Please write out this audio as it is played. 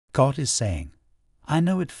God is saying, I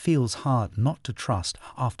know it feels hard not to trust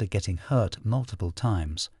after getting hurt multiple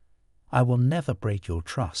times. I will never break your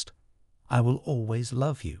trust. I will always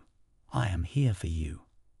love you. I am here for you.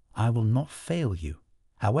 I will not fail you.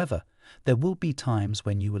 However, there will be times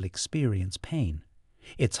when you will experience pain.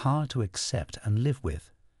 It's hard to accept and live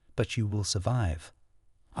with, but you will survive.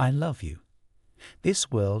 I love you.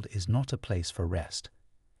 This world is not a place for rest.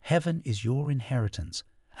 Heaven is your inheritance,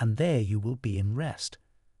 and there you will be in rest.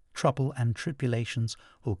 Trouble and tribulations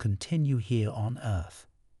will continue here on earth.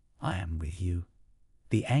 I am with you.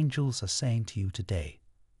 The angels are saying to you today,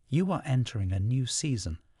 you are entering a new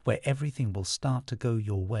season where everything will start to go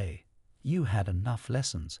your way. You had enough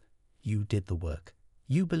lessons. You did the work.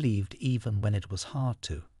 You believed even when it was hard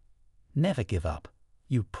to. Never give up.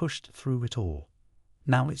 You pushed through it all.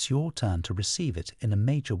 Now it's your turn to receive it in a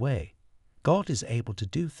major way. God is able to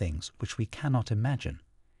do things which we cannot imagine.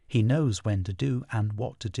 He knows when to do and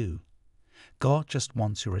what to do. God just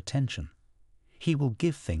wants your attention. He will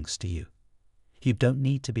give things to you. You don't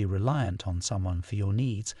need to be reliant on someone for your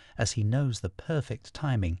needs, as He knows the perfect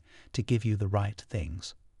timing to give you the right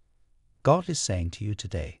things. God is saying to you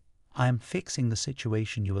today, I am fixing the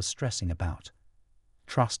situation you are stressing about.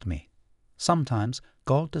 Trust me. Sometimes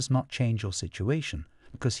God does not change your situation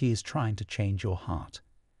because He is trying to change your heart.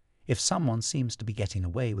 If someone seems to be getting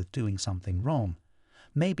away with doing something wrong,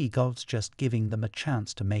 maybe God's just giving them a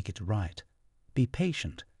chance to make it right. Be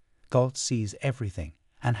patient. God sees everything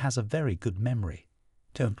and has a very good memory.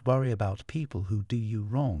 Don't worry about people who do you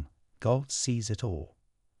wrong. God sees it all.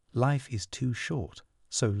 Life is too short,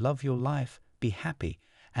 so love your life, be happy,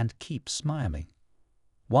 and keep smiling.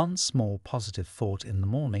 One small positive thought in the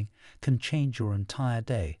morning can change your entire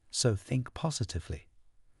day, so think positively.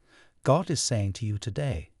 God is saying to you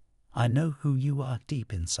today, I know who you are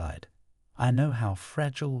deep inside. I know how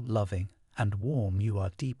fragile, loving, and warm you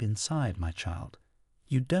are deep inside, my child.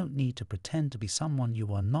 You don't need to pretend to be someone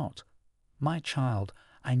you are not. My child,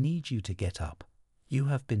 I need you to get up. You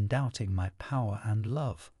have been doubting my power and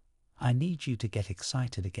love. I need you to get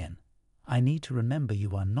excited again. I need to remember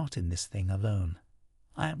you are not in this thing alone.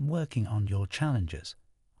 I am working on your challenges.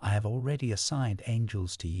 I have already assigned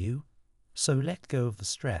angels to you. So let go of the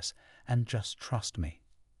stress and just trust me.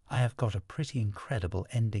 I have got a pretty incredible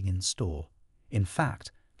ending in store. In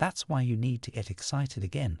fact, that's why you need to get excited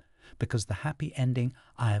again, because the happy ending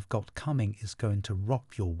I have got coming is going to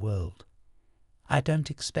rock your world. I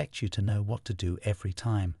don't expect you to know what to do every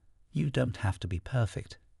time. You don't have to be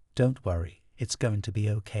perfect. Don't worry, it's going to be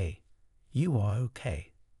okay. You are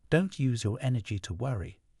okay. Don't use your energy to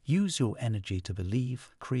worry. Use your energy to believe,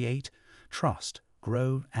 create, trust,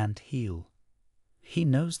 grow, and heal. He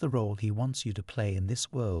knows the role He wants you to play in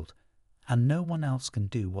this world, and no one else can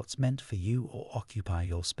do what's meant for you or occupy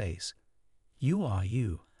your space. You are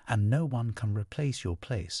you, and no one can replace your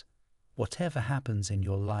place. Whatever happens in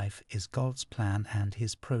your life is God's plan and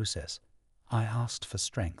His process. I asked for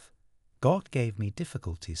strength. God gave me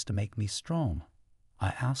difficulties to make me strong.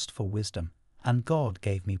 I asked for wisdom, and God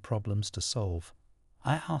gave me problems to solve.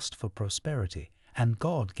 I asked for prosperity, and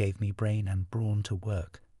God gave me brain and brawn to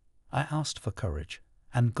work. I asked for courage,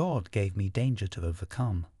 and God gave me danger to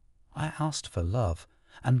overcome. I asked for love,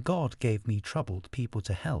 and God gave me troubled people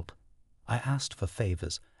to help. I asked for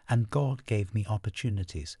favors, and God gave me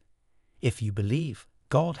opportunities. If you believe,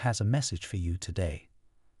 God has a message for you today.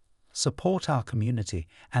 Support our community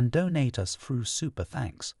and donate us through Super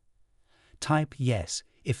Thanks. Type yes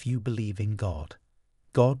if you believe in God.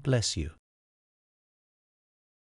 God bless you.